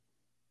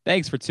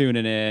Thanks for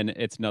tuning in.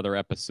 It's another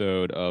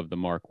episode of the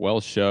Mark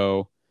Wells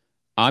Show.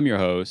 I'm your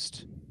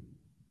host,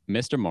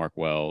 Mr. Mark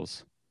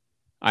Wells.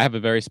 I have a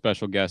very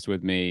special guest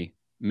with me,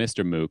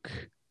 Mr. Mook,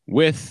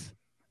 with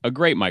a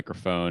great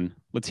microphone.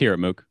 Let's hear it,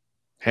 Mook.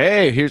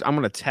 Hey, I'm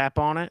gonna tap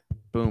on it.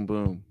 Boom,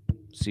 boom.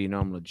 So you know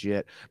I'm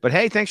legit. But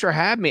hey, thanks for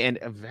having me and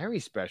a very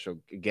special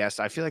guest.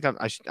 I feel like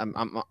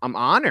I'm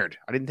honored.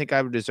 I didn't think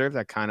I would deserve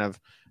that kind of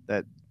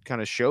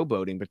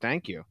showboating, but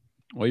thank you.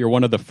 Well, you're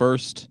one of the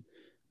first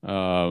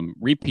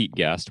repeat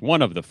guests,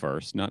 one of the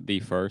first, not the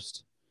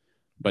first,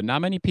 but not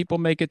many people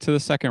make it to the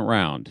second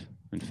round.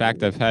 In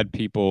fact, I've had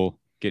people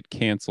get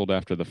canceled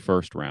after the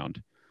first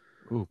round.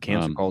 Ooh,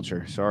 cancel Um,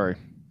 culture. Sorry.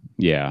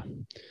 yeah,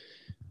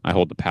 I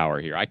hold the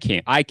power here. I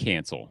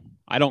cancel.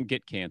 I don't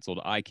get canceled.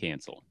 I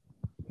cancel.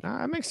 Nah,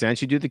 that makes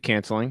sense. You do the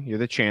canceling. You're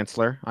the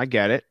chancellor. I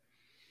get it.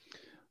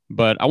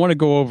 But I want to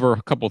go over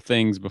a couple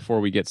things before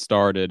we get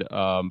started.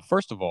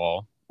 First of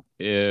all,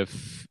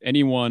 if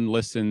anyone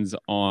listens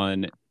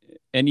on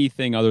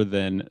anything other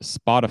than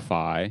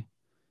Spotify,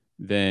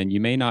 then you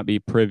may not be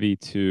privy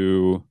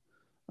to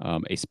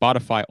a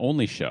Spotify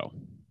only show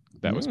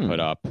that was put Mm.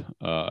 up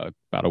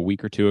about a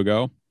week or two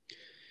ago.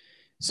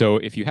 So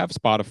if you have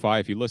Spotify,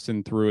 if you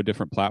listen through a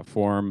different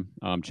platform,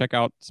 check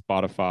out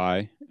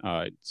Spotify,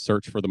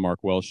 search for The Mark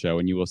Wells Show,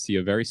 and you will see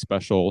a very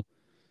special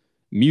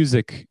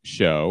music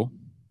show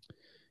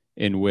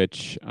in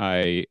which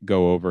I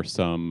go over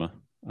some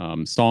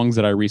songs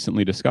that I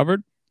recently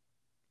discovered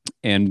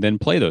and then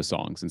play those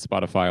songs. And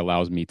Spotify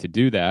allows me to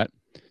do that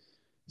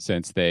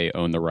since they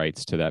own the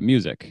rights to that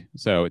music.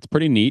 So it's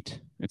pretty neat.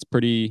 It's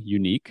pretty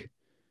unique.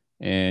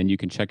 And you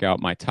can check out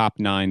my top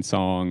 9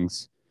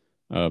 songs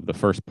of the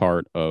first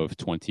part of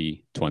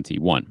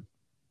 2021.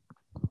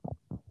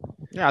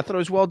 Yeah, I thought it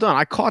was well done.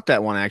 I caught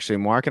that one actually,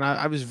 Mark, and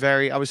I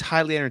was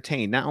highly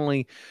entertained. Not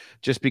only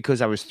just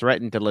because I was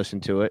threatened to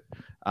listen to it,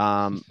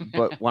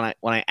 but when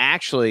I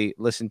actually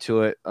listened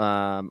to it,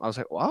 I was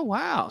like, oh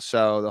wow!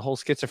 So the whole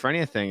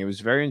schizophrenia thing, it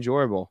was very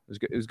enjoyable.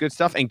 It was good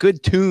stuff and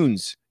good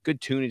tunes,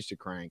 good tunage to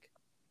crank.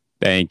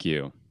 Thank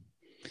you.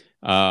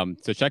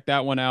 So check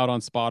that one out on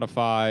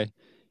Spotify.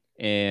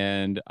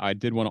 And I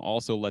did want to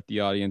also let the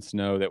audience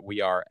know that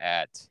we are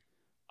at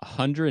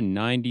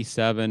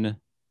 197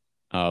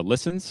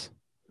 listens.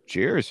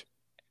 Cheers.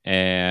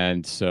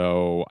 And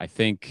so I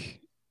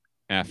think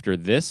after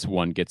this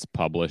one gets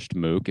published,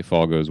 Mook, if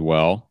all goes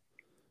well,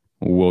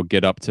 we'll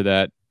get up to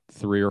that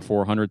 300,000 or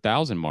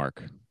 400,000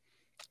 mark.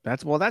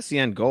 That's the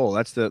end goal.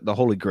 That's the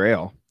holy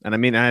grail. And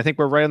I think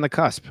we're right on the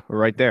cusp. We're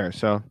right there.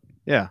 So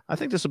yeah, I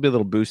think this will be a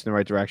little boost in the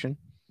right direction.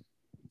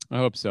 I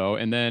hope so.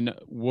 And then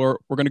we're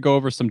going to go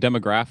over some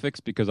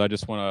demographics because I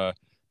just want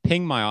to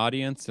ping my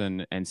audience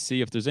and see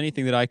if there's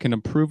anything that I can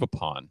improve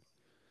upon.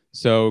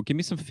 So give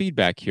me some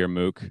feedback here,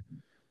 Mook.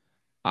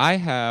 I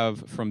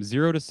have from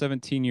 0 to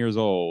 17 years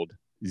old,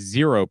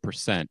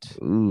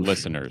 0% Oof.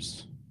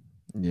 listeners.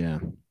 Yeah.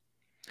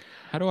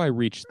 How do I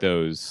reach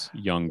those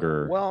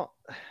younger Well,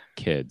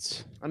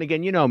 kids? and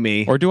again, you know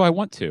me. Or do I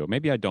want to?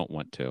 Maybe I don't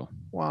want to.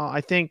 Well,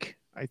 I think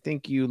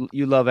you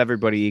love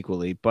everybody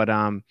equally, but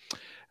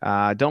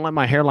don't let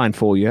my hairline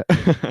fool you.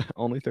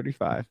 Only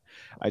 35.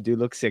 I do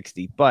look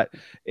 60. But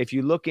if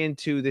you look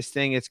into this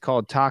thing, it's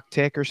called Talk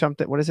Tick or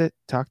something. What is it?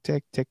 Talk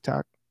Tick,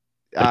 TikTok.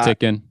 The Uh,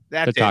 ticking, the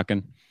that's it.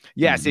 talking.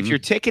 Yes, if Mm-hmm. you're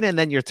ticking and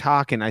then you're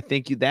talking, I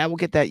think that will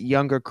get that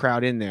younger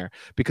crowd in there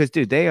because,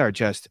 dude, they are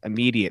just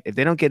immediate. If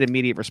they don't get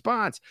immediate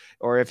response,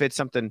 or if it's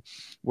something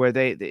where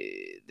they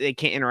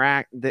can't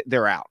interact,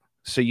 they're out.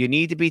 So you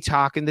need to be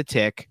talking the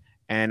tick,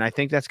 and I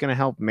think that's going to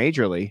help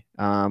majorly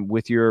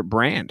with your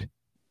brand.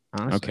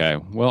 Honestly.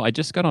 Okay. Well, I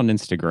just got on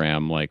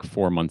Instagram like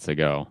 4 months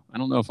ago. I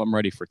don't know if I'm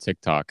ready for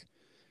TikTok.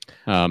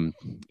 Um,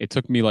 it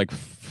took me like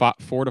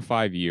 4 to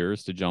 5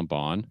 years to jump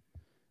on,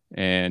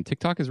 and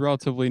TikTok is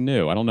relatively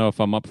new. I don't know if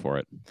I'm up for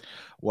it.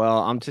 Well,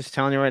 I'm just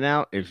telling you right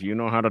now, if you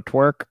know how to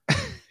twerk,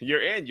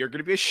 you're in. You're going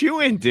to be a shoe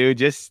in, dude.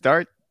 Just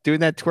start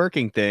doing that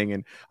twerking thing,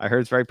 and I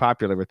heard it's very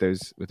popular with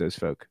those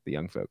folk, the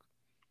young folk.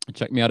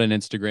 Check me out on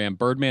Instagram,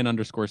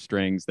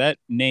 Birdman_strings. That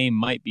name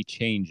might be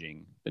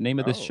changing. The name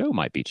of this Oh, show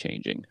might be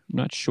changing. I'm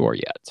not sure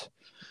yet,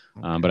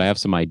 but I okay. have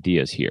some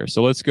ideas here.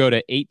 So let's go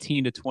to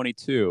 18 to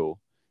 22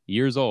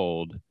 years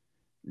old,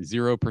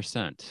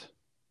 0%.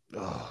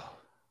 Oh.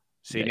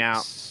 See now,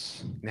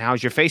 Yikes.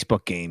 now's your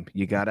Facebook game.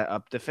 You gotta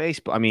up the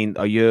Facebook. I mean,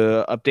 are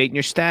you updating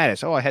your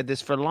status? Oh, I had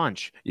this for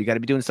lunch. You got to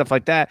be doing stuff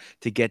like that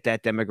to get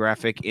that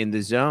demographic in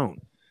the zone.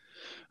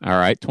 All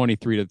right,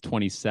 23 to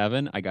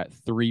 27, I got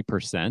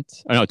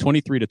 3%. Oh, no,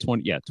 23 to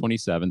 20, yeah,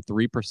 27,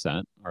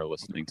 3% are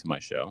listening to my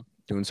show.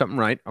 Doing something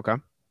right. Okay.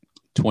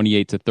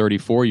 28 to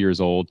 34 years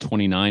old,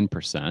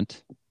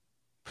 29%.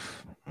 Oh,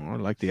 I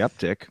like the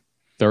uptick.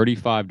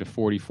 35 to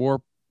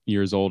 44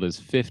 years old is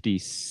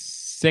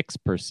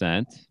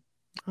 56%.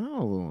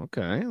 Oh,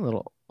 okay. A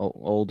little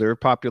older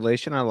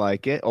population. I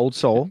like it. Old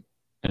soul.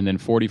 And then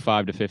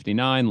 45 to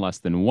 59, less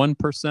than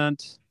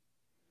 1%.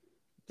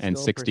 And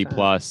Still a 60 percent.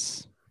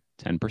 plus,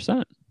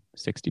 10%.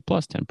 60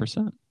 plus,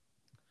 10%.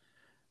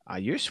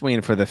 You're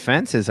swinging for the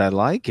fences. I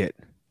like it.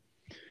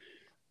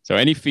 So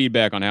any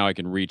feedback on how I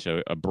can reach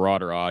a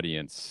broader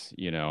audience,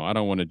 I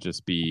don't want to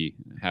just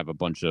have a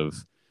bunch of,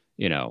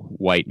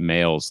 white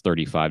males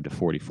 35 to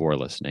 44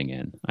 listening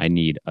in. I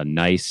need a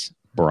nice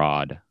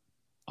broad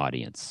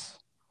audience.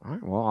 All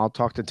right. Well, I'll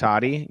talk to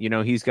Toddy.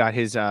 He's got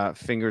his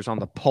fingers on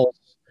the pulse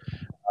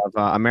of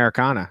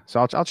Americana, so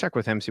I'll check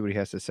with him, see what he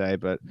has to say.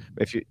 But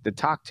if the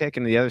talk tick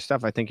and the other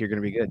stuff, I think you're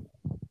going to be good.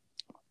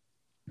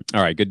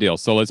 All right, good deal.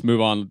 So let's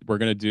move on. We're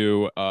going to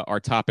do our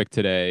topic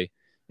today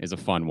is a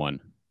fun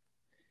one.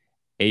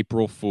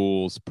 April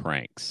Fool's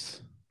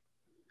pranks.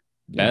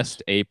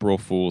 Best April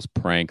Fool's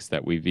pranks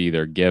that we've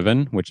either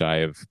given, which I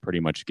have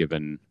pretty much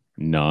given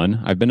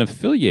none. I've been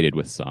affiliated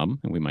with some,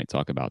 and we might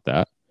talk about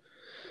that.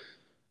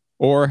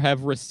 Or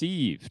have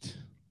received.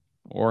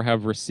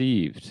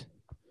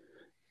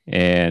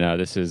 And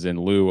this is in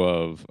lieu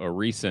of a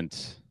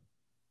recent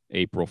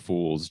April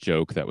Fool's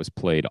joke that was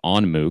played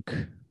on Mook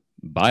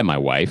by my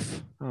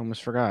wife. I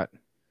almost forgot.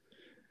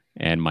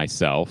 And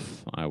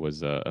myself. I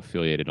was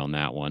affiliated on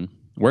that one.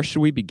 Where should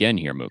we begin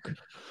here, Mook?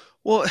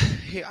 Well,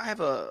 I have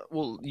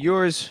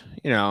yours,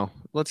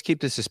 let's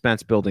keep the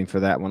suspense building for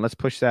that one. Let's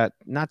push that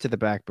not to the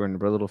back burner,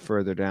 but a little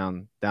further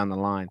down the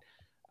line.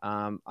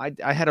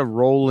 I had a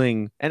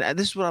rolling, and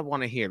this is what I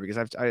want to hear, because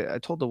I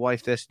told the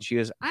wife this, and she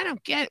goes, I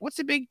don't get it. What's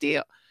the big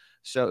deal?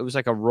 So it was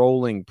like a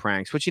rolling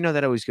pranks, which,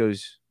 that always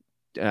goes,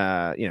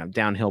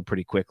 downhill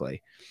pretty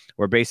quickly,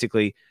 where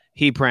basically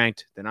he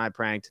pranked, then I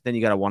pranked, then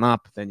you got a one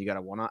up, then you got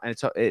a one up, and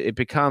it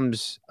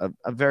becomes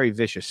a very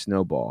vicious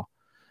snowball.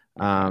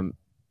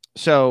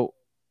 So,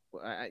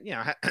 had he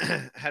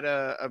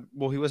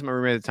wasn't my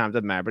roommate at the time,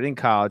 doesn't matter, but in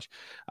college,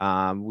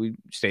 we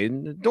stayed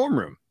in the dorm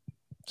room.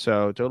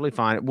 So totally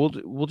fine.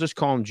 We'll just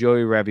call him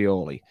Joey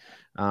Ravioli.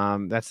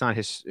 That's not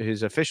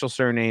his official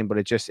surname, but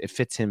it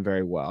fits him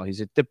very well.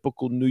 He's a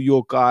typical New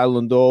York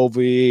Island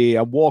over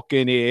here. I'm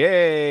walking here.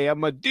 Hey,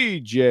 I'm a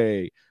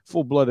DJ,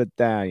 full-blood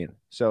Italian.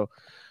 So,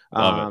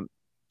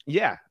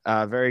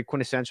 very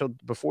quintessential.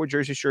 Before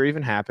Jersey Shore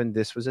even happened,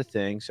 this was a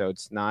thing. So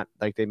it's not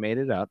like they made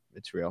it up.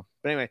 It's real.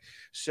 But anyway,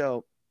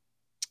 so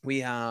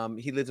he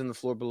lived on the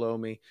floor below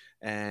me,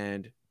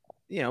 and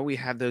we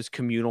have those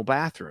communal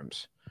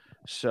bathrooms.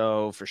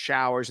 So for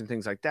showers and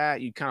things like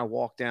that, you kind of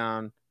walk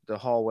down the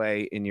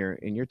hallway in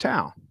your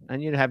towel,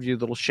 and you'd have your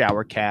little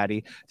shower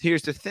caddy.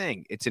 Here's the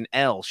thing: it's an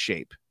L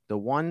shape. The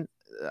one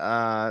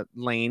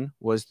lane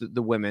was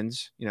the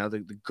women's,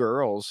 the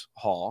girls'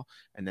 hall,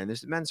 and then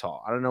there's the men's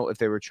hall. I don't know if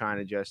they were trying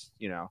to just,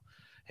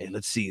 hey,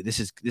 let's see,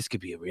 this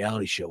could be a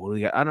reality show. What do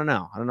we got? I don't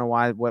know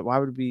why. Why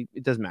would it be?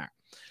 It doesn't matter.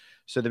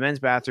 So the men's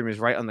bathroom is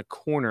right on the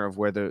corner of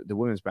where the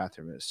women's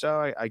bathroom is.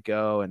 So I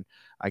go, and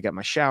I got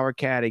my shower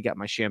caddy, got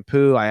my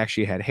shampoo. I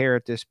actually had hair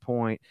at this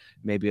point,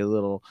 maybe a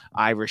little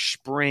Irish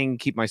Spring,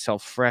 keep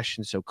myself fresh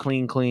and so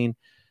clean.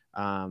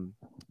 And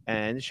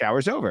the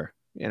shower's over.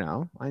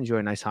 I enjoy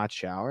a nice hot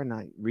shower, and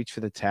I reach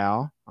for the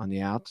towel on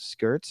the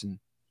outskirts, and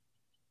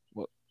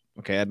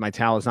my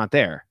towel is not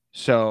there.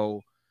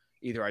 So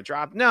either I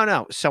dropped,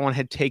 no, someone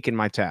had taken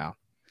my towel.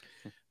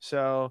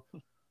 So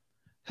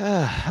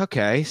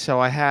okay, so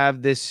I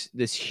have this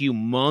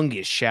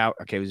humongous shower.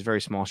 Okay, it was a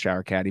very small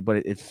shower caddy, but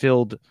it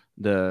filled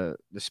the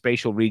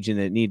spatial region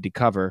that it needed to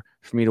cover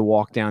for me to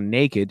walk down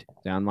naked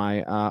down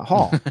my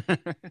hall.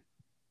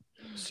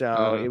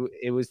 So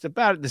it was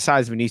about the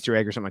size of an Easter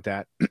egg or something like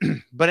that.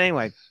 But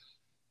anyway,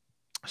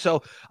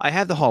 so I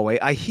have the hallway.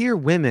 I hear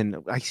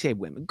women, I say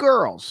women,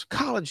 girls,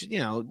 college,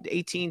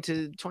 18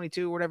 to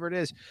 22, whatever it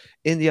is,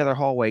 in the other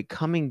hallway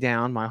coming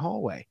down my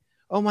hallway.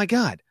 Oh my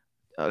God.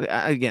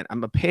 Again,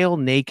 I'm a pale,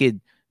 naked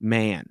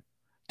man.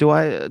 Do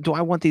I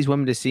want these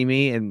women to see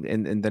me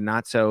in the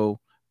not so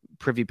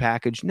privy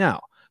package? No.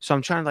 So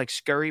I'm trying to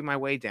scurry my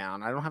way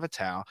down. I don't have a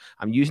towel.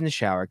 I'm using the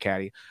shower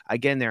caddy. I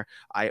get in there.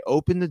 I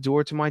open the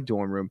door to my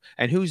dorm room,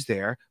 and who's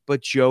there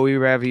but Joey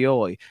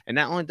Ravioli? And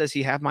not only does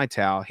he have my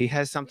towel, he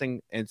has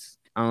something. I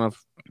know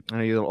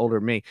you're a little older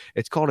than me.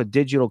 It's called a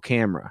digital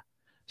camera.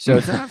 So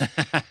it's not,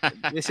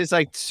 this is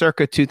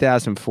circa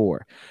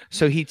 2004.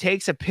 So he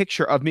takes a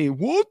picture of me.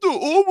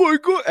 Oh my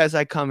God, as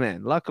I come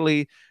in.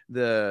 Luckily,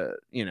 the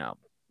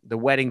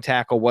wedding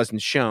tackle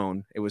wasn't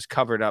shown. It was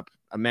covered up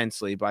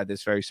immensely by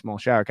this very small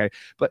shower caddy.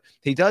 But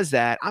he does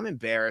that. I'm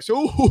embarrassed.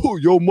 Oh,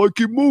 yo,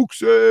 Mikey Mooks.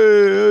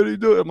 Hey, how do you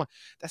do it? I'm like,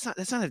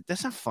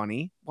 that's not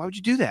funny. Why would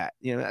you do that?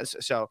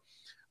 So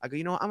I go,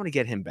 I'm going to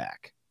get him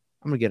back.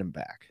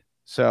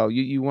 So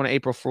you want to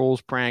April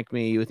Fool's prank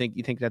me? You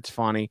think that's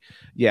funny?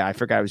 Yeah, I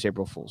forgot it was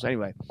April Fool's.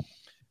 Anyway,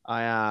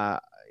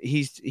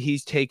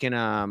 he's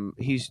taken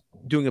he's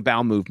doing a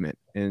bowel movement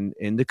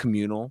in the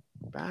communal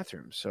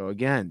bathroom. So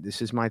again,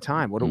 this is my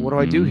time. What do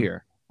I do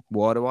here?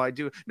 What do I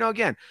do? No,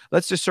 again,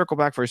 let's just circle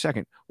back for a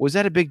second. Was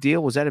that a big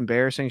deal? Was that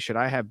embarrassing? Should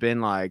I have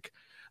been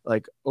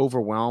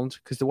overwhelmed?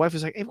 Because the wife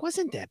was like, it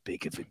wasn't that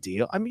big of a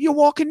deal. I mean, you're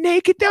walking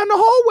naked down the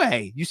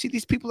hallway. You see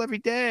these people every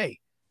day.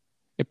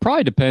 It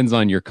probably depends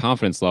on your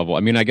confidence level.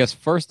 I mean, I guess,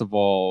 first of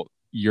all,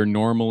 you're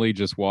normally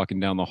just walking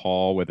down the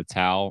hall with a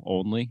towel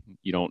only.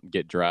 You don't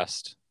get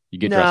dressed. You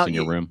get dressed in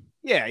your room.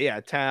 Yeah,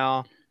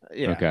 towel.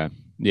 Yeah. Okay.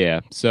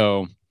 Yeah.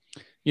 So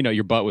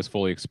your butt was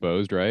fully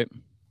exposed, right?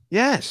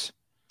 Yes.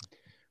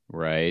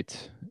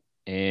 Right.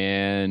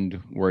 And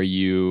were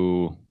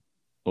you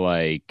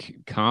like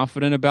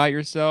confident about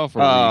yourself or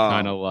were you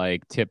kind of Oh,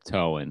 like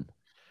tiptoeing?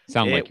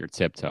 Sound it like you're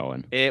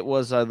tiptoeing. it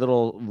was a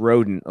little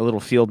rodent, a little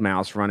field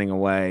mouse running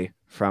away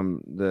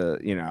from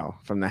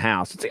from the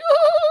house. It's like,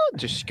 "Ah!"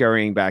 just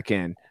scurrying back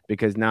in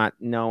because not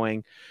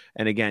knowing.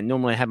 And again,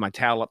 normally I have my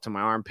towel up to my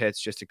armpits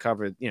just to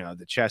cover,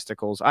 the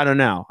chesticles. I don't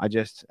know.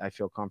 I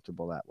feel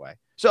comfortable that way.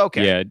 So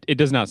okay, Yeah, it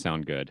does not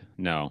sound good.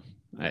 No.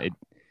 no,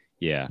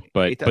 Yeah,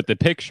 but it does. but the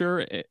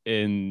picture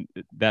in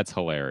that's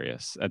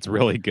hilarious. That's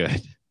really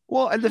good.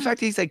 Well, and the fact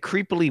that he's like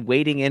creepily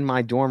waiting in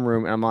my dorm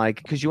room, and I'm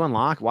like, because you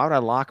unlock, why would I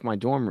lock my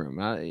dorm room?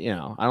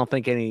 I don't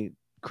think any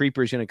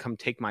creeper's gonna come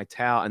take my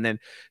towel and then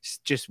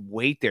just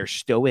wait there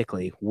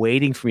stoically,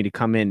 waiting for me to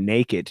come in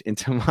naked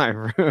into my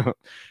room.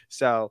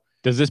 So,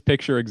 Does this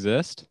picture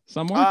exist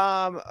somewhere?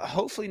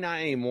 hopefully not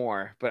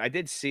anymore, but I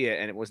did see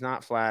it and it was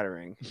not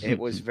flattering. It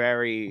was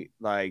very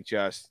like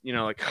just,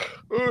 like,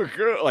 oh,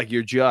 God, like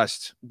you're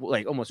just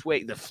like almost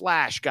wait. The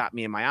flash got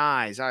me in my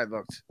eyes. I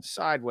looked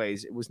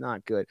sideways. It was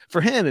not good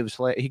for him. It was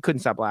he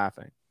couldn't stop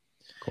laughing.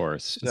 Of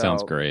course. It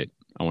sounds So, great.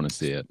 I want to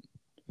see it.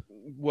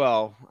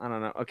 well, I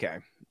don't know. Okay,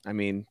 I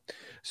mean,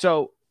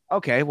 so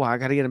okay, well, I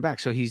got to get him back.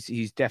 So he's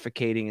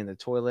defecating in the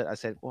toilet. I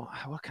said, well,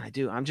 what can I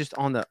do? I'm just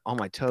on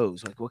my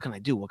toes. Like, what can I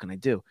do? What can I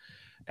do?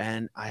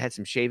 And I had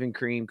some shaving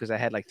cream because I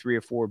had like 3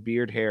 or 4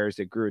 beard hairs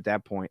that grew at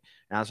that point.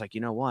 And I was like, you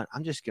know what?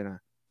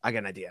 I got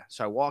an idea.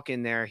 So I walk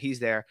in there, he's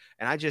there,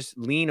 and I just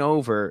lean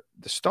over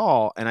the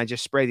stall and I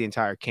just spray the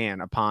entire can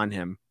upon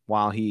him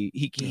while Okay.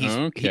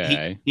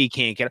 he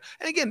can't get it.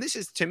 And again, this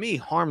is to me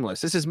harmless.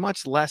 This is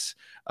much less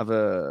of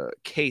a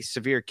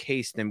severe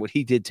case than what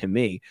he did to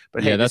me.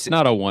 But hey, Yeah, this that's is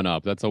not a one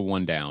up. That's a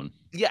one down.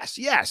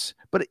 yes.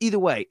 But either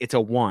way, it's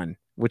a one,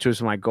 which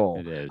was my goal.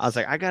 It I was is.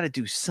 like, I got to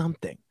do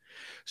something.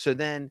 So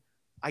then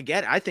I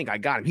think I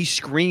got him. He's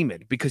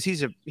screaming because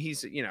he's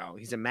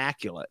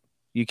immaculate.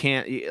 You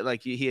can't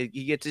like he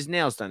gets his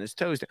nails done, his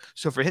toes done.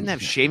 So for him to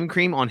have shaving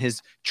cream on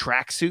his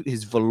tracksuit,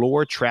 his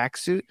velour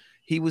tracksuit,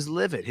 he was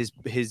livid.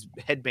 His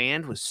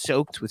headband was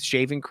soaked with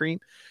shaving cream,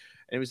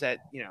 and it was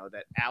that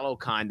aloe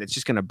kind that's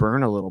just gonna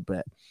burn a little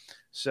bit.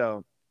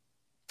 So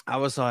I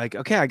was like,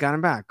 okay, I got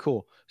him back.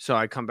 Cool. So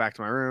I come back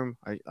to my room.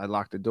 I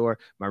lock the door.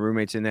 My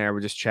roommate's in there. We're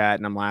just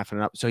chatting. I'm laughing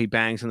it up. So he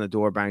bangs on the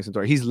door, bangs on the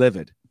door. He's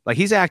livid. Like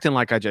he's acting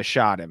like I just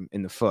shot him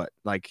in the foot.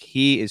 Like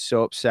he is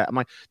so upset. I'm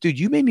like, dude,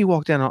 you made me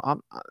walk down.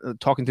 I'm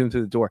talking to him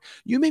through the door.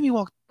 You made me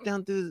walk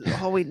down through the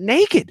hallway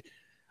naked.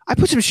 I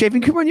put some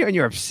shaving cream on you and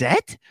you're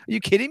upset? Are you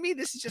kidding me?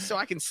 This is just so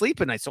I can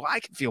sleep at night, so I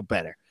can feel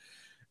better.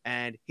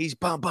 And he's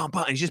bum,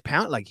 and he's just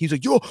pounding. Like he's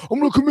like, yo, I'm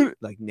gonna come in.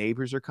 Like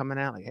neighbors are coming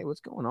out, like, hey, what's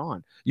going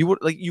on? You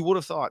would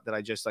have thought that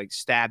I just like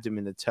stabbed him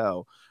in the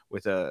toe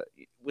with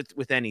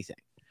anything.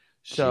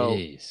 So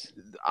Jeez.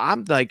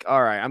 I'm like,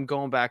 all right, I'm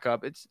going back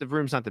up. It's the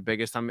room's not the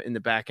biggest. I'm in the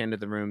back end of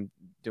the room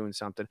doing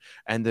something.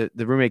 And the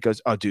roommate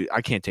goes, oh, dude,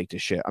 I can't take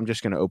this shit. I'm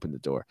just gonna open the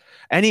door.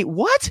 And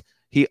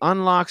he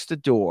unlocks the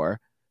door.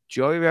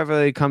 Joey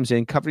Reveille comes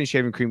in, covered in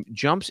shaving cream,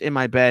 jumps in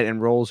my bed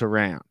and rolls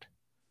around.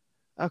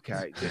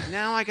 Okay, dude,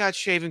 now I got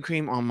shaving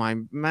cream on my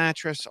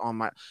mattress, on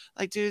my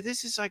like, dude,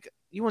 this is like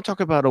you want to talk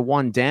about a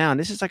one down.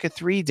 This is like a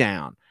 3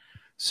 down.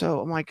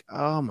 So I'm like,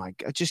 oh my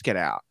god, just get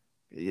out.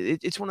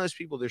 It's one of those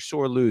people. They're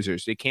sore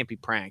losers. They can't be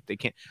pranked. They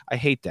can't. I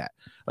hate that.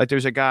 Like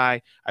there's a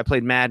guy I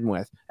played Madden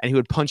with, and he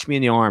would punch me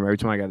in the arm every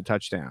time I got a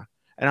touchdown,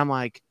 and I'm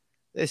like,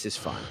 this is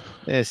fun.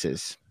 This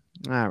is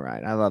all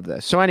right. I love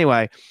this. So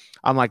anyway,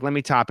 I'm like, let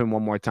me top him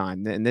one more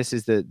time, and this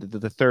is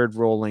the third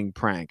rolling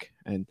prank.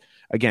 And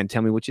again,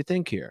 tell me what you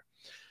think here.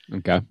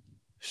 Okay.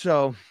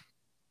 So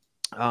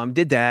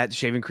did that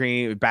shaving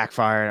cream, it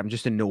backfired. I'm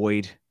just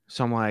annoyed.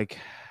 So I'm like,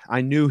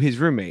 I knew his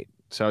roommate.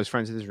 So I was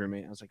friends with his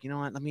roommate. I was like, you know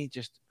what? Let me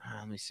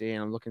see.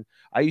 And I'm looking.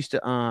 I used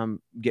to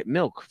get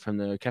milk from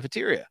the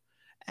cafeteria,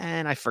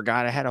 and I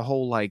forgot I had a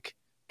whole like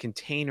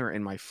container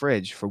in my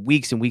fridge for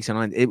weeks and weeks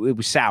on end. It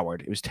was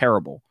soured. It was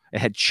terrible. It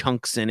had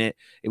chunks in it.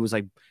 It was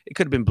like it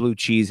could have been blue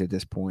cheese at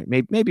this point.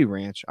 Maybe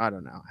ranch. I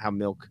don't know how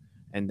milk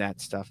and that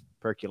stuff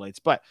percolates.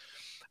 But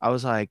I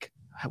was like,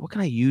 what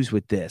can I use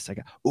with this? I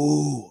got,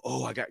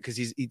 I got, because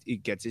he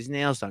gets his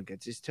nails done,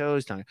 gets his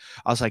toes done.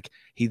 I was like,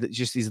 he's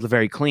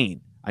very clean.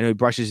 I know he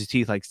brushes his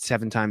teeth like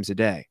 7 times a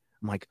day.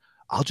 I'm like,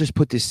 I'll just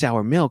put this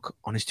sour milk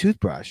on his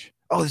toothbrush.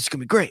 Oh, this is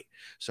gonna be great.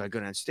 So I go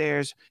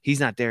downstairs. He's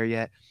not there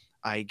yet.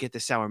 I get the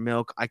sour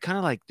milk. I kind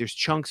of like there's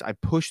chunks. I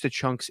push the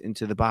chunks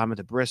into the bottom of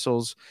the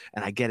bristles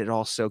and I get it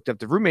all soaked up.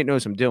 The roommate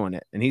knows I'm doing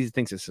it and he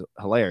thinks it's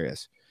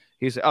hilarious.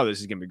 He's like, oh,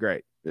 this is gonna be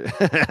great.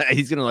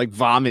 He's gonna like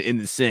vomit in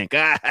the sink.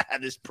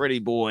 This pretty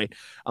boy.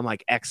 I'm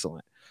like,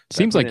 excellent. So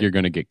Seems like you're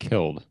going to get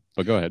killed,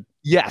 but go ahead.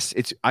 yes,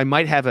 I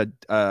might have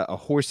a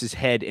horse's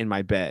head in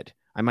my bed.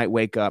 I might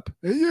wake up.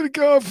 Hey, you're the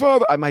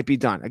Godfather. I might be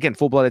done again.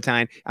 Full blood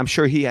Italian. I'm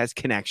sure he has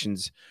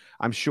connections.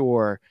 I'm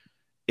sure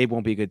it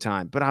won't be a good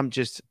time. But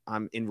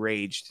I'm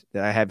enraged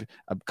that I have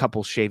a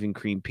couple shaving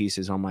cream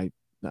pieces on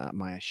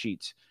my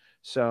sheets.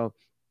 So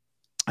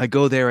I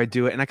go there, I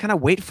do it, and I kind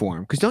of wait for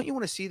him because don't you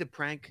want to see the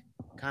prank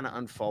kind of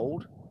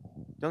unfold?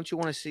 Don't you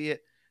want to see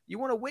it? You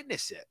want to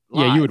witness it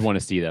Yeah, you would live. want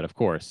to see that, of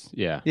course.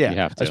 Yeah, Yeah, you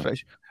have to.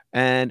 especially.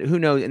 And who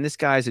knows? And this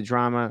guy's a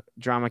drama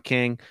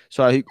king.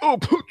 So I, oh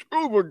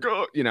my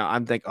god,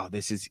 I'm thinking, oh,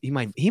 this is he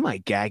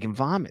might gag and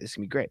vomit. This is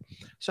gonna be great.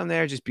 So I'm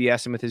there just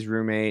BSing with his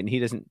roommate, and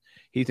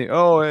he think,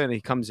 oh, and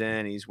he comes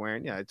in, he's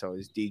wearing, I told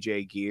his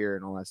DJ gear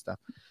and all that stuff.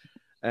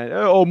 And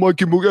oh,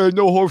 Mikey,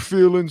 no hard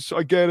feelings.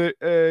 I get it.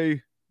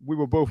 Hey, we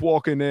were both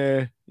walking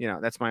there.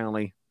 That's my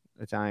only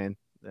Italian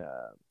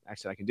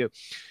accent I can do.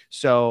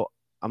 So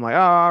I'm like, oh,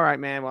 all right,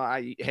 man.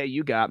 Well, hey,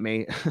 you got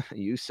me,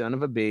 you son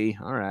of a bee.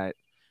 All right.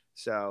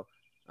 So,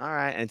 all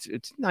right, and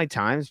it's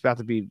nighttime. It's about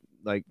to be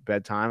like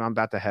bedtime. I'm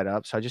about to head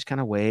up, so I just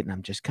kind of wait, and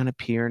I'm just kind of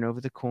peering over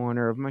the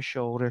corner of my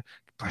shoulder.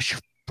 Brush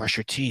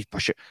your teeth,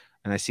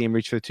 and I see him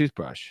reach for the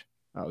toothbrush.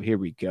 Oh, here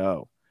we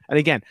go. And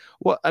again,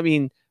 I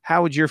mean,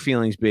 how would your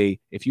feelings be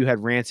if you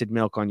had rancid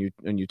milk on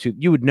your tooth?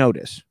 You would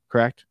notice,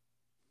 correct?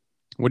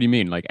 What do you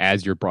mean? Like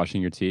as you're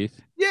brushing your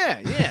teeth? Yeah.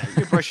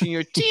 You're brushing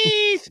your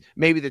teeth.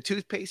 Maybe the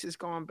toothpaste has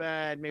gone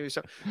bad. Maybe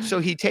so. So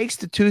he takes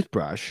the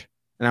toothbrush,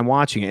 and I'm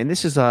watching it, and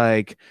this is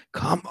like,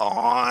 come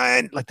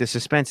on, like the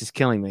suspense is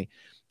killing me.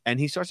 And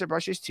he starts to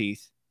brush his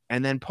teeth,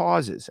 and then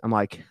pauses. I'm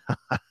like,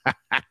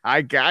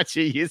 I got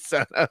you, you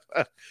son of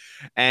a.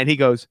 And he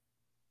goes,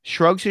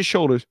 shrugs his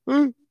shoulders,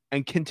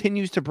 and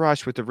continues to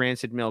brush with the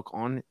rancid milk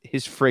on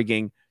his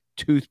frigging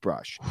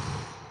toothbrush.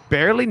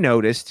 Barely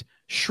noticed,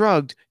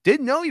 shrugged,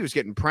 didn't know he was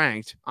getting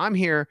pranked. I'm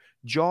here,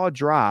 jaw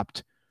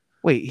dropped.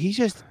 Wait,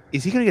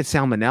 is he going to get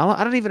salmonella?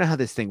 I don't even know how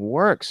this thing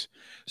works.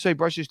 So he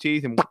brushes his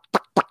teeth and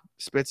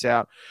spits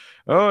out,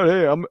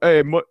 oh,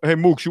 hey,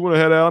 Mook, you want to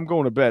head out? I'm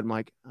going to bed. I'm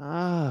like,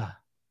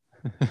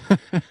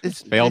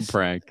 it's failed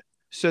prank.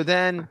 So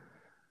then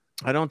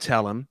I don't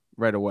tell him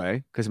right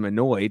away because I'm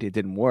annoyed it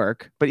didn't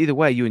work. But either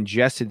way, you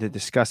ingested the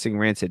disgusting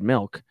rancid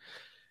milk.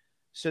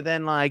 So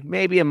then, like,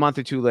 maybe a month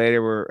or two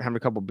later, we're having a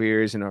couple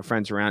beers and our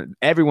friends around.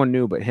 Everyone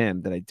knew but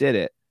him that I did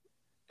it.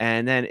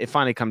 And then it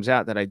finally comes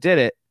out that I did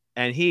it.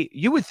 And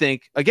you would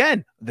think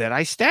again that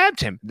I stabbed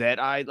him, that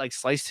I like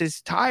sliced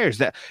his tires,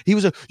 that he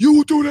was you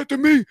would do that to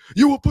me.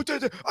 You would put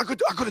that. I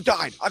could have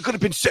died. I could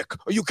have been sick.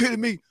 Are you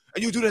kidding me?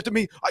 And you do that to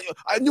me?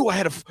 I knew I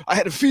had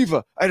a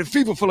fever. I had a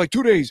fever for like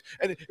 2 days.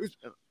 And it was,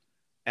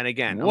 and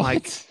again, what? I'm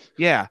like,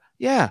 yeah.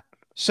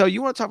 So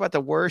you want to talk about the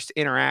worst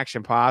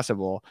interaction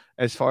possible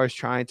as far as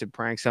trying to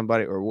prank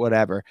somebody or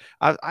whatever?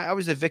 I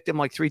was a victim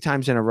like 3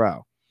 times in a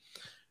row.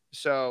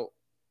 So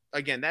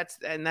again, that's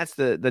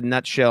the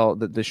nutshell,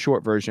 the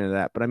short version of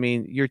that. But I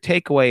mean, your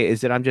takeaway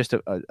is that I'm just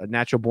a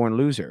natural born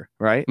loser,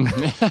 right?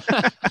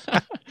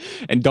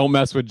 And don't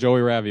mess with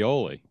Joey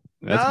Ravioli.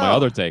 That's my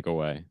other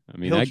takeaway. I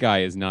mean, that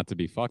guy is not to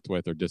be fucked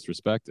with or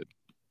disrespected.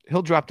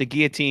 He'll drop the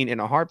guillotine in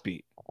a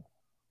heartbeat.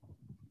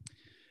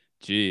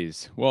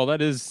 Jeez. Well,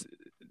 that is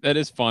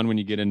fun when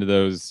you get into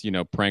those,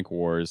 prank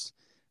wars.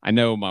 I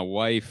know my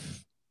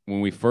wife,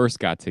 when we first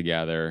got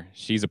together,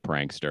 she's a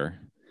prankster.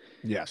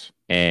 Yes.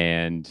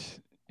 And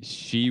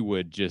she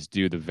would just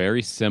do the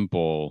very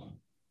simple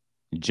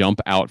jump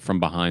out from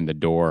behind the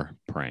door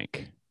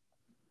prank.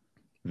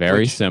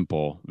 Very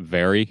simple,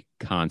 very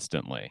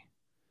constantly.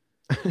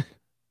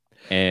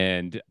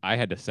 And I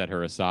had to set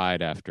her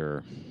aside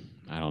after,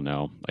 I don't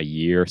know, a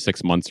year,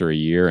 6 months or a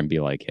year, and be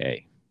like,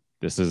 hey,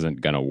 this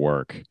isn't going to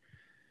work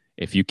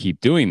if you keep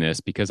doing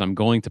this, because I'm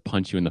going to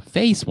punch you in the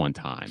face one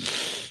time.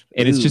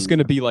 And it's just going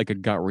to be like a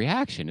gut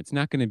reaction. It's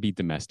not going to be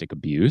domestic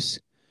abuse.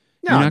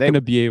 No, you're not going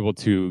to be able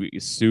to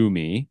sue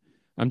me.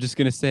 I'm just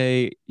going to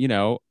say,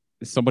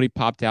 somebody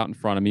popped out in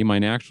front of me. My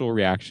natural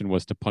reaction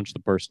was to punch the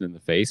person in the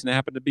face, and it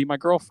happened to be my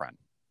girlfriend.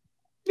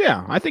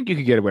 Yeah, I think you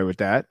could get away with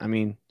that. I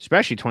mean,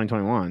 especially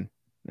 2021.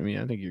 I mean,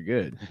 I think you're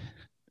good.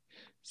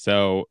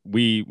 So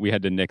we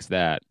had to nix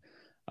that.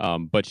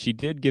 But she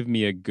did give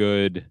me a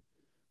good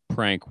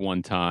prank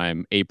one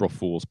time, April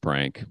Fool's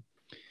prank.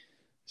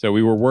 So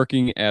we were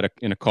working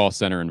in a call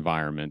center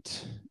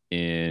environment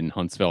in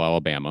Huntsville,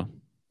 Alabama.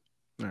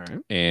 All right.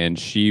 And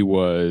she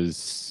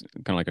was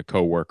kind of like a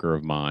coworker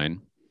of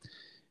mine.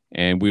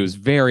 And we was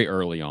very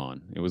early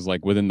on. It was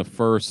like within the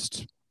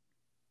first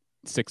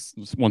 6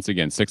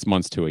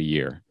 months to a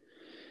year.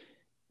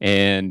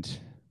 And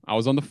I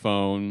was on the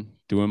phone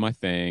doing my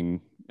thing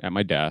at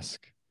my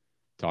desk,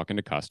 talking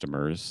to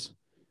customers.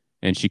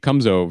 And she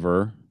comes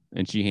over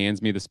and she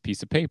hands me this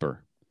piece of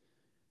paper.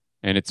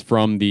 And it's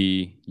from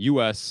the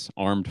U.S.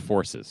 Armed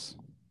Forces.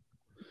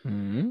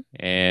 Mm-hmm.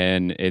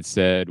 And it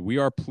said, we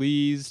are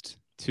pleased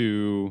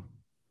to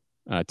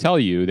tell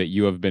you that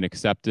you have been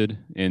accepted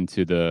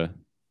into the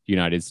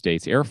United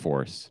States Air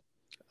Force.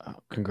 Oh,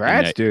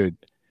 congrats, dude.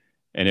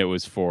 And it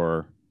was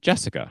for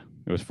Jessica.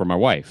 It was for my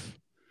wife.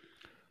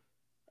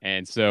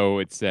 And so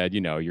it said,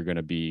 you're going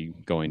to be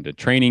going to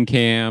training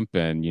camp,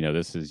 and,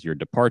 this is your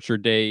departure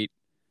date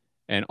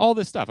and all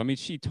this stuff. I mean,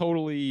 she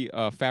totally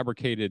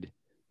fabricated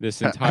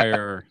this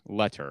entire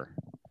letter.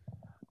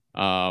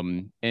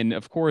 And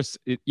of course,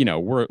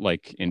 we're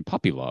like in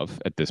puppy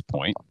love at this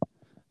point.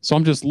 So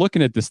I'm just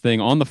looking at this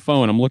thing on the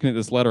phone. I'm looking at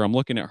this letter. I'm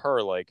looking at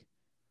her like,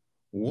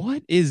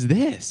 what is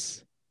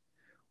this?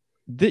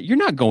 You're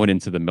not going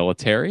into the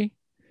military.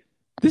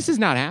 This is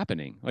not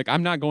happening. Like,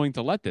 I'm not going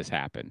to let this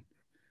happen.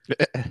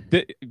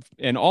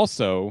 And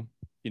also,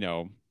 you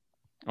know,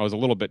 I was a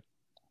little bit,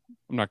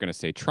 I'm not going to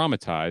say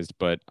traumatized,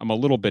 but I'm a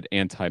little bit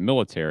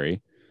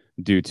anti-military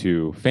due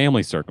to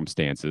family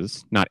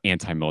circumstances, not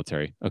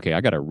anti-military. Okay,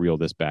 I got to reel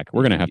this back.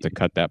 We're going to have to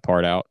cut that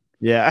part out.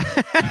 Yeah.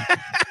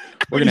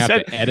 We're going to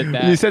have to edit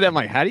that. When you said that, I'm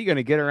like, how are you going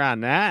to get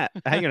around that?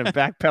 How are you going to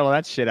backpedal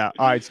that shit out?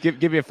 All right,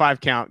 give me a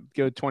 5 count.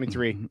 Go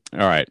 23. All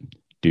right.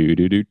 Do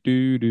do do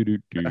do do do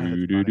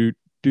do do do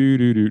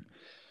do do.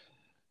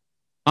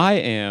 I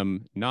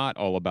am not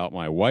all about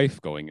my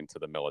wife going into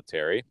the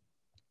military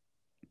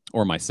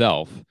or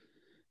myself.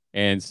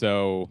 And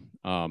so,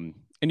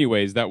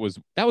 anyways, that was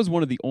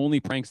one of the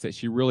only pranks that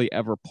she really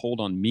ever pulled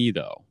on me,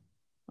 though.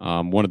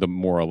 One of the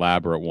more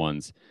elaborate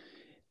ones.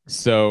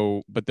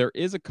 So, but there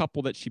is a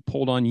couple that she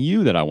pulled on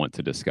you that I want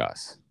to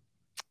discuss.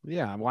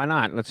 Yeah, why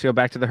not? Let's go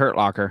back to the Hurt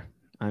Locker.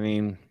 I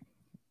mean,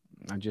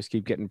 I just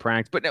keep getting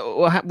pranked. But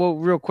well,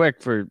 real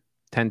quick for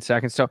 10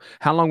 seconds. So,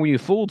 how long were you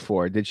fooled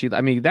for? Did she?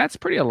 I mean, that's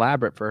pretty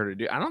elaborate for her to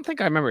do. I don't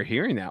think I remember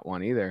hearing that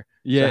one either.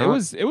 Yeah,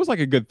 so it was like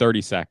a good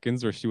 30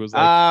 seconds where she was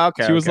like,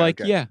 okay, she was okay,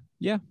 like, okay. yeah,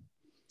 yeah,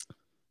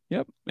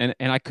 yep. And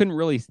I couldn't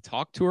really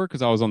talk to her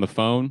because I was on the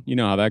phone. You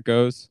know how that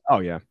goes. Oh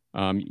yeah.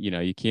 You know,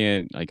 you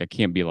can't like I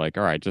can't be like,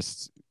 all right,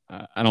 just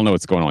I don't know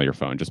what's going on your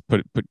phone. Just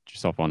put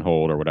yourself on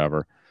hold or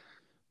whatever.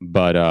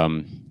 But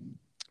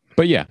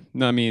yeah,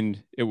 no, I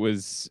mean, it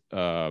was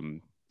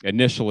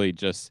initially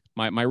just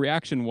my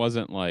reaction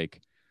wasn't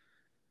like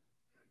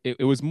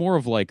it was more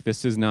of like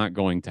this is not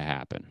going to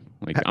happen.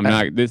 Like I'm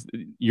not this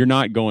you're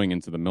not going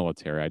into the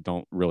military. I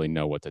don't really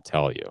know what to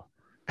tell you.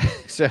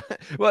 So,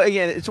 well,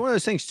 again, it's one of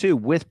those things too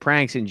with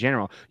pranks in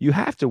general. You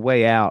have to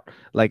weigh out,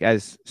 like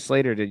as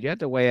Slater did, you have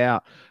to weigh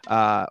out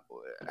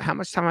how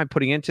much time am I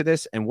putting into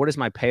this and what is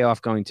my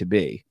payoff going to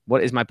be?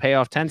 What is my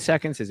payoff? 10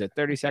 seconds? Is it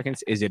 30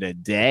 seconds? Is it a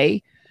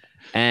day?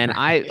 And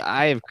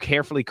I have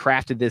carefully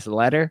crafted this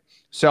letter.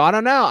 So I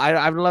don't know.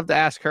 I would love to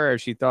ask her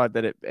if she thought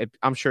that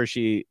I'm sure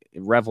she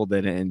reveled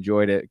in it and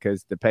enjoyed it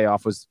because the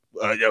payoff was,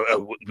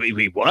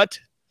 what?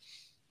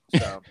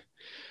 So.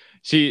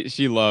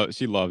 She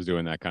loves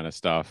doing that kind of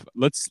stuff.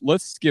 Let's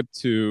skip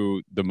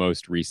to the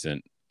most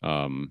recent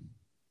prank.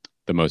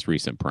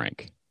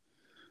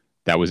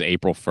 That was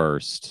April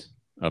 1st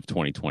of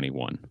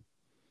 2021.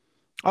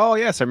 Oh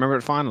yes, I remember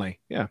it fondly.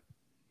 Yeah.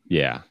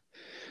 Yeah.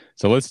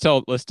 So let's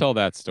tell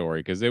that story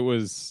because it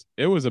was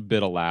a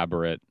bit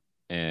elaborate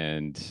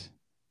and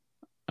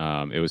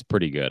it was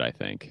pretty good, I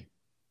think.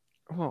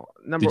 Well,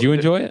 did you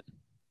enjoy it?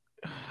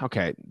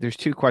 Okay, there's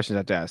 2 questions I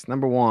have to ask.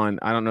 Number 1,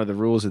 I don't know the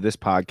rules of this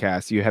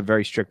podcast. You have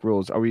very strict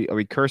rules. Are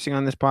we cursing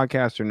on this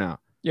podcast or no?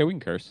 Yeah, we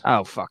can curse.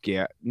 Oh fuck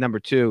yeah. Number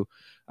 2,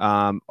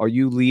 are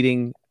you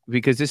leading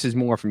because this is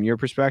more from your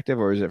perspective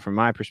or is it from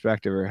my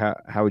perspective or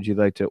how would you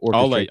like to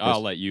orchestrate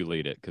I'll let you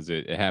lead it because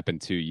it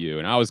happened to you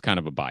and I was kind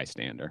of a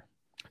bystander.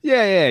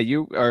 Yeah,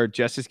 you are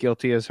just as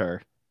guilty as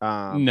her.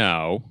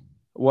 No.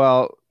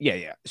 Well,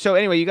 yeah. So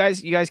anyway, you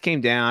guys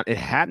came down. It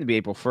happened to be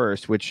April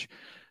 1st, which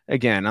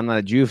again, I'm not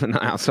a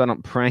juvenile, so I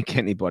don't prank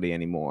anybody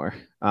anymore.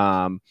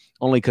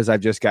 Only because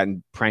I've just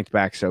gotten pranked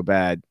back so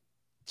bad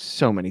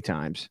so many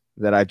times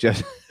that I've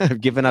just I've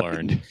given up.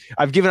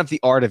 I've given up the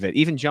art of it.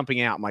 Even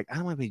jumping out, I'm like, I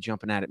don't want to be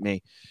jumping out at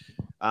me.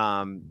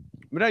 But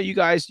no, you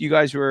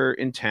guys were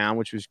in town,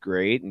 which was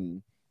great,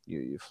 and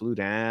you flew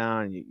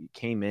down, and you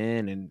came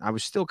in, and I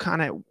was still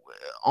kind of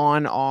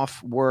on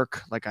off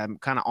work, like I'm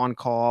kind of on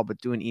call, but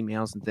doing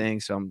emails and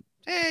things. So I'm,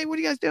 hey, what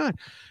are you guys doing?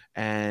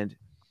 And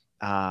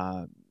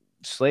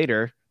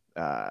Slater,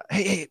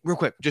 hey, real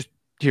quick, just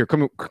here,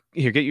 come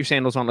here, get your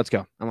sandals on, let's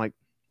go. I'm like,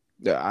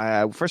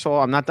 first of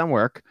all, I'm not done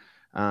work.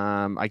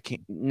 I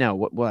can't. No,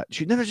 what?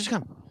 She no, just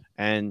come.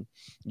 And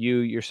you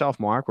yourself,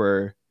 Mark,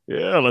 were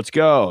yeah, let's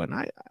go. And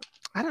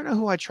I don't know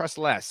who I trust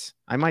less.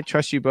 I might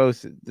trust you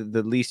both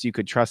the least you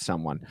could trust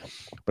someone.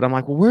 But I'm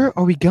like, well, where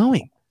are we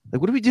going?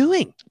 Like, what are we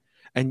doing?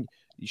 And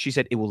she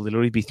said, it will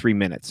literally be 3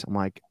 minutes. I'm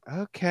like,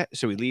 okay.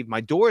 So we leave.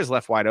 My door is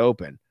left wide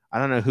open. I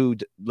don't know who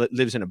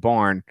lives in a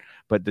barn,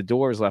 but the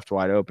door is left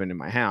wide open in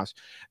my house.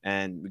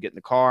 And we get in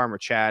the car and we're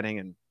chatting.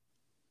 And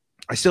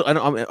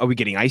are we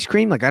getting ice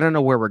cream? Like, I don't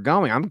know where we're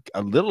going. I'm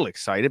a little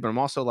excited, but I'm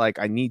also like,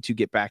 I need to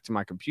get back to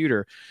my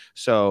computer.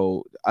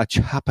 So a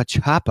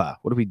chapa.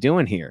 What are we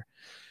doing here?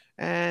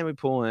 And we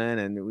pull in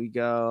and we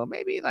go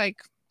maybe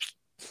like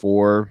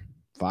 4-5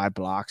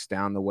 blocks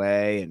down the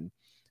way and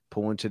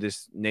pull into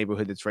this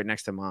neighborhood that's right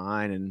next to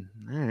mine. And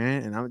all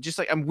right. And I'm just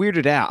like, I'm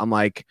weirded out. I'm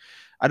like,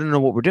 I don't know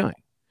what we're doing.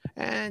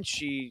 And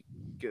she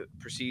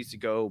proceeds to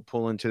go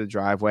pull into the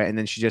driveway and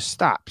then she just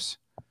stops.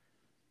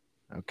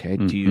 Okay.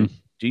 Mm-hmm.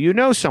 Do you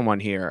know someone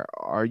here?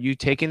 Are you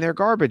taking their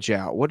garbage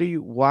out?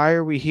 Why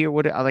are we here?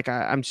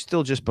 I'm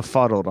still just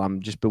befuddled.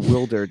 I'm just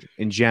bewildered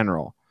in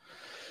general.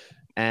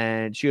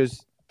 And she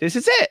goes, this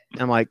is it.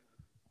 I'm like,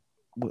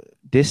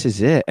 this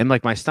is it. And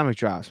like my stomach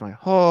drops. I'm like,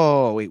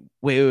 oh,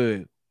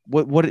 wait.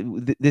 What,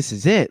 this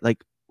is it.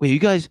 Like, wait, you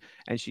guys.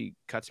 And she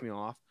cuts me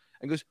off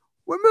and goes,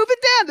 we're moving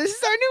down. This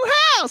is our new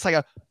house. I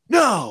go,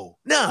 no,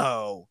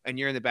 no. And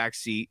you're in the back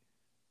seat.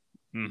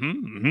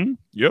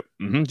 Yep.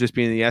 Just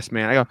being the yes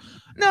man. I go,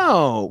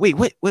 no, wait,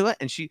 what?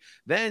 And she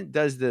then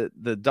does the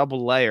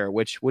double layer,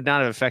 which would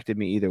not have affected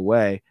me either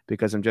way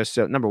because I'm just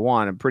so, number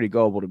one, I'm pretty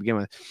gullible to begin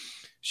with.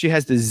 She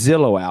has the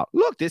Zillow out.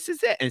 Look, this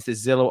is it. And it's the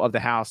Zillow of the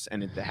house.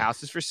 And the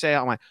house is for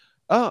sale. I'm like,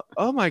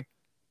 oh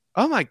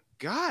my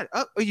God.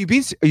 Oh, are you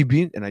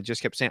being, and I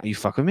just kept saying, are you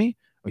fucking me?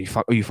 Are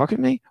you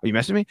fucking me? Are you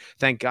messing with me?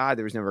 Thank God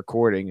there was no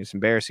recording. It's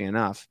embarrassing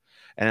enough.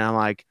 And I'm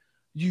like,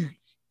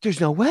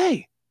 there's no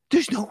way.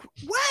 There's no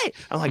way.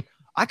 I'm like,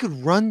 I could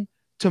run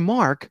to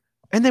Mark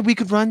and then we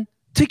could run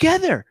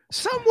together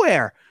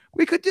somewhere.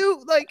 We could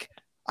do like,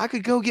 I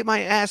could go get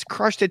my ass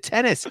crushed at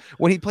tennis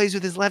when he plays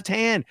with his left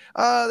hand.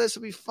 Oh, this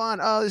will be fun.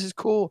 Oh, this is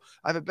cool.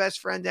 I have a best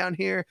friend down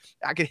here.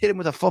 I could hit him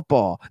with a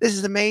football. This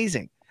is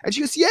amazing. And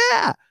she goes,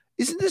 yeah,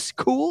 isn't this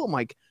cool? I'm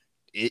like,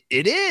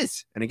 it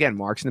is. And again,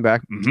 Mark's in the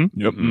back.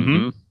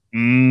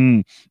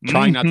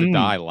 Trying not to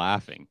die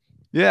laughing.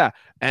 Yeah.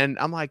 And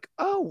I'm like,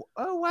 oh,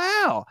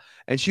 wow.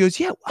 And she goes,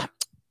 yeah,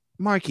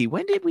 Marky,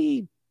 when did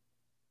we,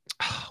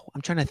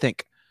 I'm trying to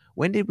think.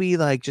 When did we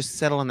like just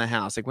settle in the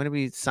house? Like when did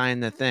we sign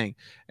the thing?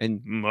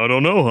 And I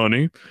don't know,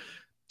 honey.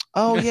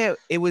 Oh yeah,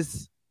 it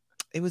was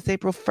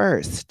April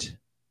 1st.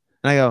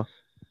 And I go,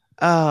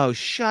 oh,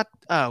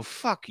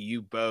 fuck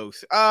you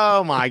both.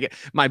 Oh my God.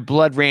 My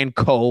blood ran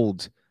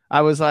cold.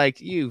 I was like,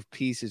 you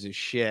pieces of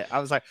shit. I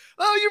was like,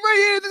 oh, you're right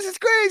here. This is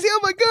crazy. Oh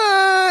my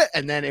God.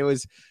 And then it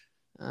was,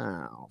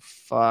 oh,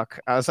 fuck.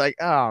 I was like,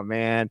 oh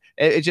man.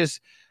 It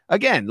just,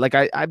 again, like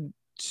I'm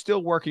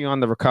still working on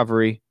the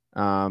recovery.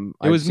 It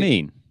was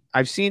mean.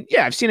 I've seen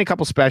a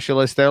couple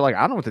specialists. They're like,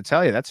 I don't know what to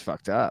tell you. That's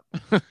fucked up.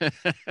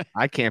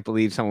 I can't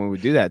believe someone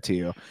would do that to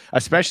you,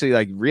 especially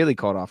like really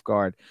caught off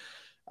guard.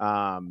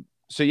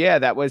 So yeah,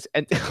 that was,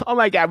 and oh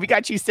my God, we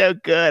got you so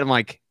good. I'm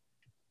like,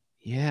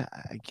 yeah,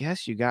 I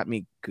guess you got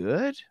me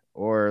good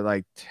or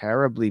like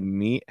terribly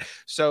mean.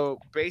 So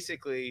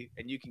basically,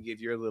 and you can give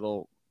your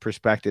little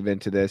perspective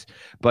into this,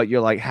 but you're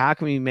like, how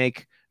can we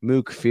make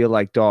Mook feel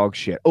like dog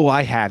shit? Oh,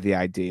 I have the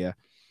idea.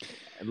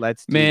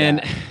 Let's do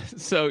that.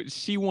 So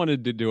she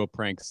wanted to do a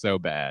prank so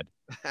bad.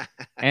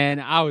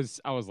 And I was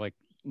like,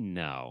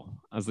 no.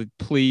 I was like,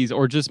 please,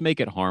 or just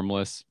make it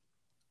harmless.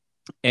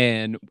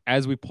 And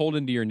as we pulled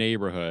into your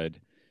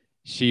neighborhood,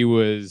 she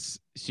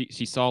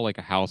saw like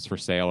a house for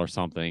sale or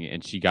something,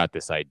 and she got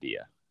this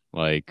idea.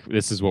 Like,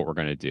 this is what we're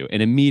gonna do.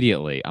 And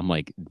immediately I'm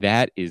like,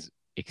 that is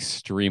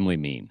extremely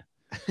mean.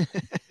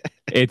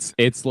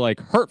 It's like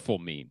hurtful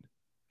mean.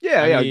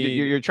 Yeah, I mean,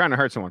 you're trying to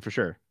hurt someone for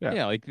sure.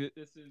 Yeah, like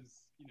this is,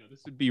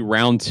 this would be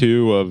round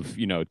 2 of,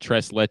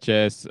 tres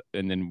leches,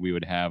 and then we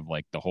would have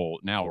like the whole,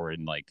 now we're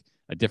in like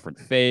a different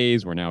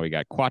phase where now we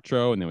got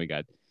cuatro, and then we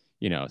got,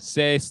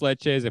 seis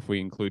leches if we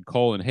include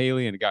Cole and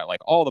Haley, and got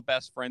like all the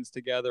best friends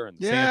together and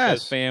the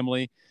Sanchez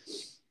family.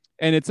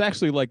 And it's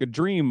actually like a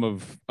dream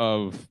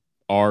of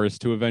ours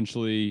to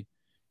eventually,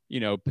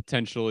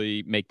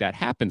 potentially make that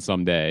happen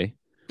someday.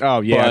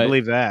 Oh yeah, I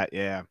believe that.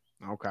 Yeah.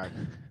 Okay.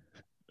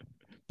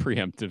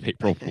 Preemptive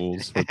April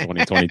Fools for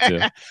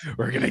 2022.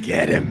 We're gonna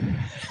get him.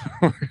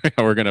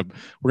 we're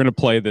gonna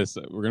play this.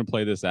 We're gonna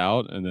play this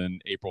out, and then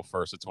April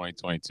 1st of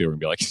 2022, we're gonna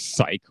be like,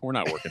 psych. We're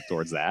not working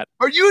towards that.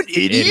 Are you an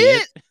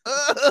idiot?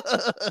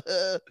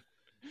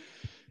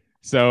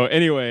 So,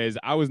 anyways,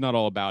 I was not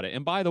all about it.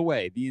 And by the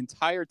way, the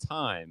entire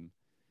time,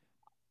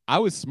 I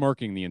was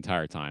smirking the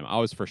entire time. I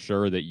was for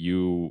sure that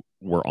you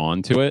were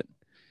onto it,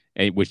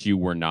 which you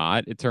were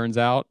not. It turns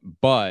out,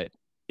 but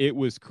it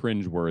was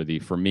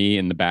cringeworthy for me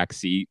in the back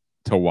seat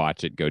to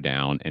watch it go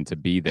down and to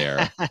be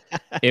there.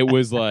 It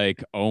was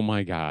like, oh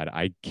my God,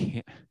 I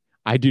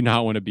do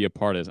not want to be a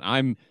part of this.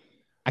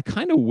 I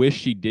kind of wish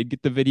she did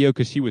get the video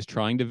because she was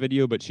trying to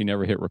video, but she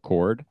never hit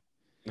record.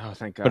 Oh,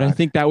 thank God. But I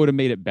think that would have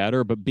made it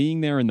better. But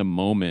being there in the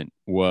moment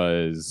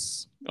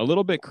was a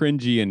little bit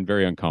cringy and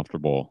very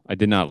uncomfortable. I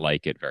did not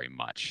like it very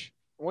much.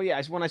 Well,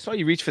 yeah, when I saw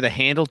you reach for the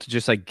handle to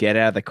just like get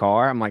out of the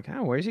car, I'm like,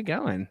 oh, where's he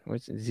going?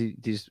 Does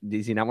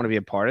he not want to be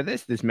a part of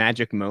this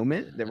magic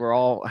moment that we're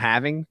all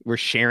having? We're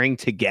sharing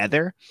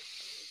together.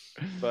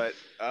 But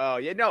oh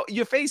yeah, no,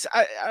 your face.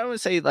 I don't want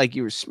to say like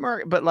you were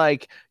smart, but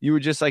like you were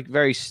just like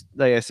very,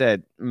 like I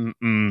said, yep.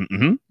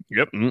 I'm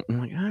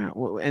like,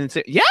 oh, and it's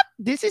yep,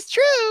 this is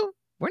true.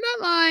 We're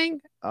not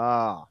lying.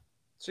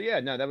 So yeah,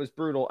 no, that was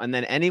brutal. And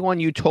then anyone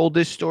you told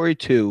this story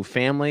to,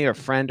 family or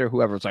friend or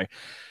whoever, was like,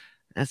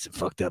 that's some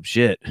fucked up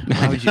shit.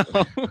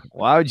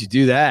 Why would you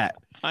do that?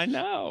 I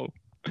know.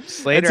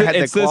 Slater had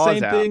the claws the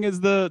same out. thing as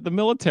the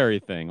military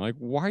thing. Like,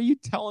 why are you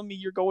telling me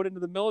you're going into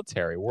the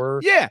military? We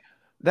have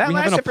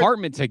an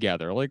apartment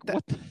together. Like,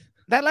 what?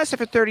 That lasted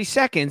for 30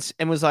 seconds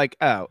and was like,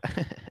 oh,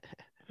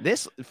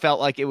 this felt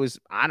like it was,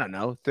 I don't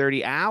know,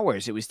 30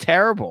 hours. It was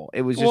terrible.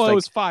 It was just it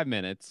was 5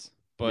 minutes,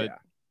 but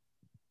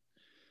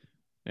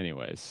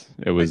anyways,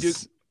 it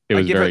was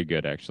very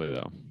good actually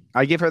though.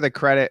 I give her the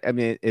credit. I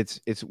mean, it's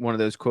one of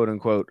those quote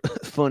unquote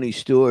funny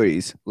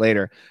stories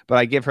later, but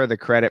I give her the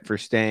credit for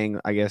staying,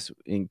 I guess,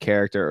 in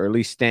character, or at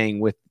least staying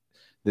with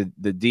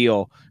the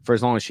deal for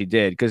as long as she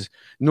did. Because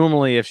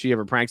normally, if she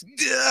ever pranks,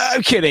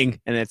 I'm kidding,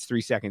 and it's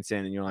 3 seconds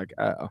in, and you're like,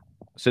 oh.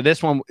 So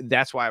this one,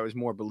 that's why it was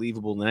more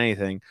believable than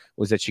anything,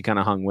 was that she kind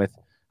of hung with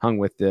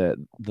the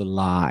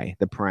lie,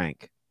 the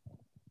prank.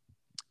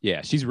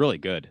 Yeah, she's really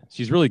good.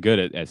 She's really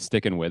good at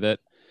sticking with it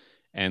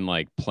and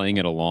like playing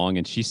it along.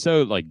 And she's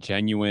so like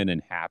genuine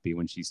and happy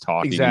when she's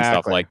talking and stuff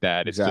Exactly. like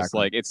that. It's just Exactly.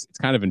 like it's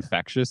kind of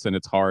infectious, and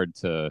it's hard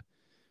to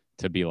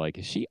be like,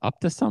 is she up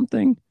to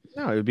something?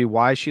 No, it would be,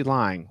 why is she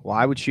lying?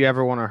 Why would she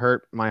ever want to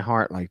hurt my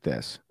heart like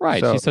this?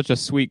 Right. So She's such a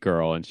sweet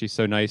girl, and she's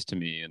so nice to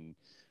me, and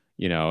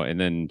and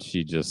then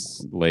she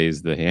just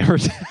lays the hammer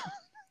down.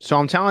 So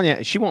I'm telling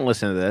you, she won't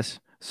listen to this.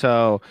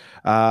 So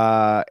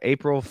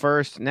April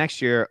 1st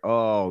next year,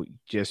 oh,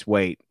 just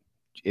wait.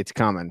 It's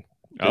coming.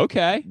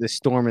 Okay. The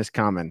storm is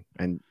coming,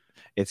 and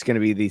it's going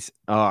to be these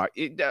well,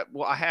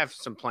 I have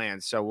some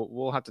plans, so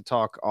we'll have to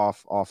talk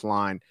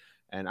offline,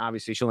 and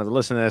obviously she'll never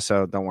listen to this,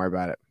 so don't worry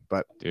about it.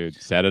 But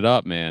Dude, set it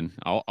up, man.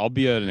 I'll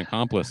be an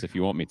accomplice if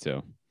you want me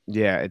to.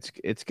 yeah,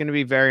 it's going to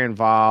be very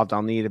involved.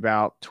 I'll need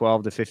about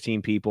 12 to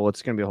 15 people.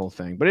 It's going to be a whole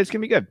thing, but it's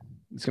going to be good.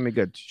 It's going to be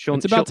good.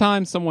 It's about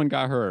time someone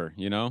got her,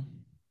 you know?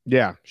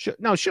 Yeah.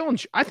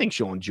 I think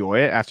she'll enjoy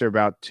it after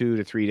about 2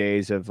 to 3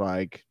 days of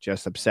like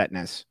just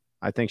upsetness.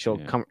 I think she'll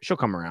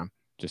come around.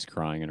 Just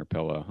crying in her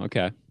pillow.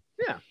 Okay.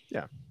 Yeah.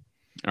 Yeah.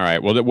 All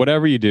right. Well,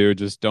 whatever you do,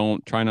 just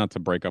don't try not to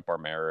break up our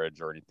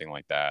marriage or anything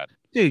like that.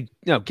 Dude,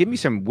 no, give me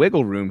some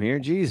wiggle room here.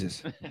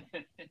 Jesus.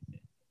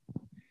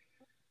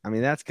 I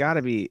mean, that's got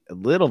to be a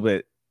little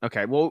bit.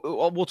 Okay. Well,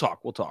 we'll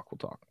talk. We'll talk.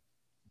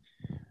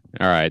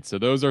 All right. So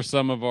those are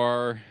some of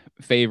our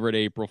favorite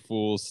April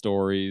Fool's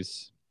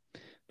stories.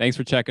 Thanks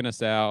for checking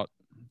us out.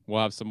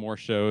 We'll have some more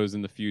shows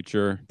in the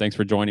future. Thanks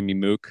for joining me,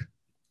 Mook.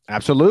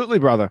 Absolutely,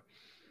 brother.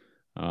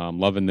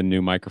 Loving the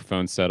new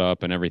microphone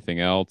setup and everything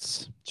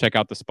else. Check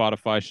out the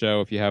Spotify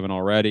show if you haven't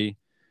already.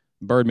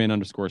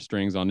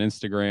 Birdman_strings on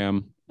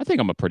Instagram. I think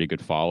I'm a pretty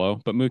good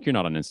follow, but Mook, you're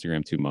not on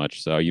Instagram too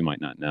much, so you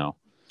might not know.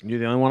 You're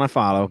the only one I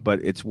follow,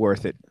 but it's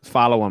worth it.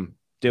 Follow him.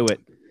 Do it.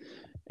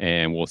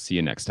 And we'll see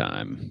you next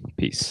time.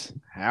 Peace.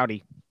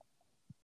 Howdy.